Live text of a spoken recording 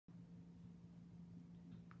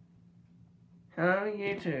Hello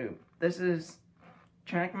YouTube, this is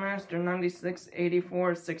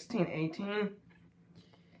Trackmaster96841618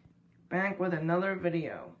 back with another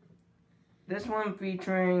video. This one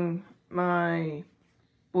featuring my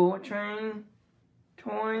bullet train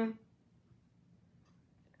toy.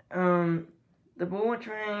 The bullet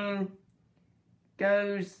train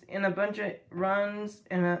goes in a bunch of runs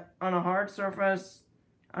on a hard surface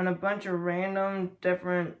on a bunch of random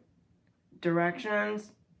different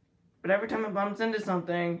directions. But every time it bumps into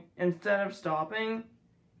something, instead of stopping,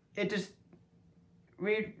 it just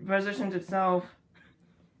repositions itself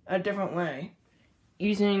a different way,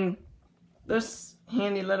 using this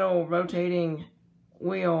handy little rotating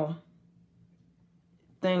wheel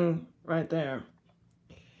thing right there.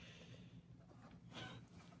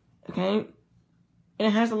 Okay, and it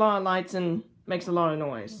has a lot of lights and makes a lot of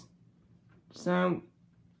noise. So,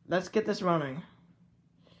 let's get this running.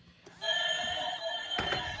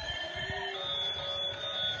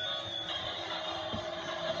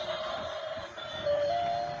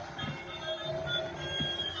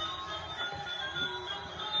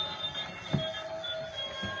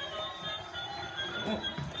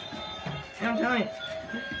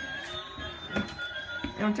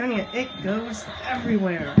 I'm telling you, it goes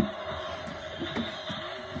everywhere.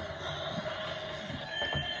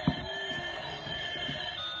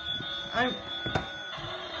 I'm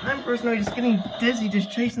personally just getting dizzy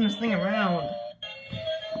just chasing this thing around.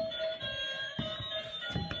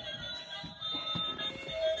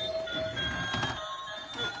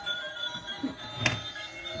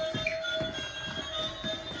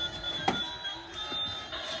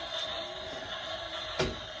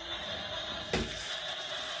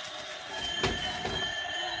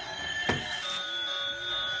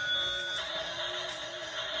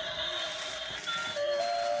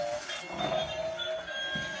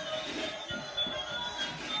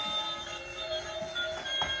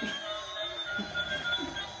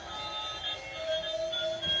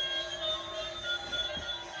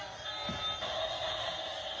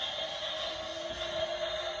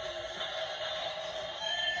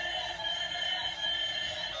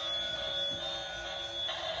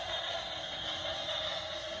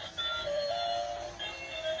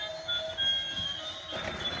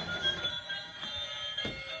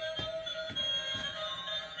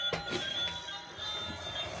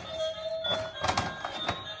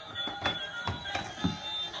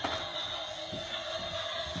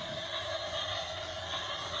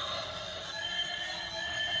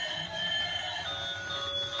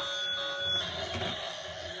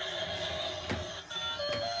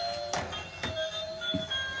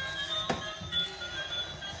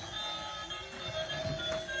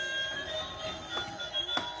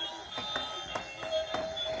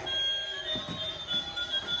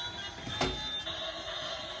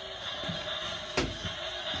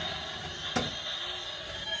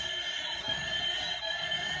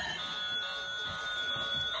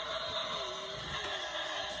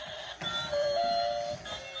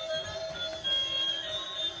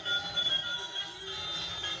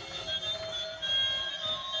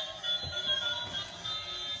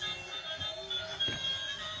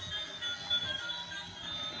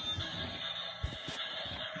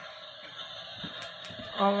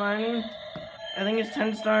 Alrighty, I think it's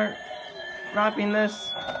time to start wrapping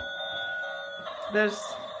this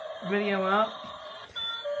video up.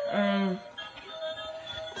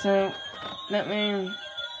 So let me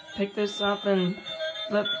pick this up and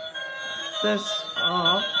flip this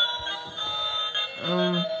off.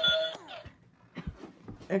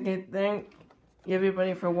 Okay, thank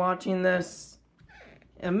everybody for watching this,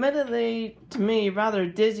 admittedly to me, rather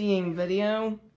dizzying video.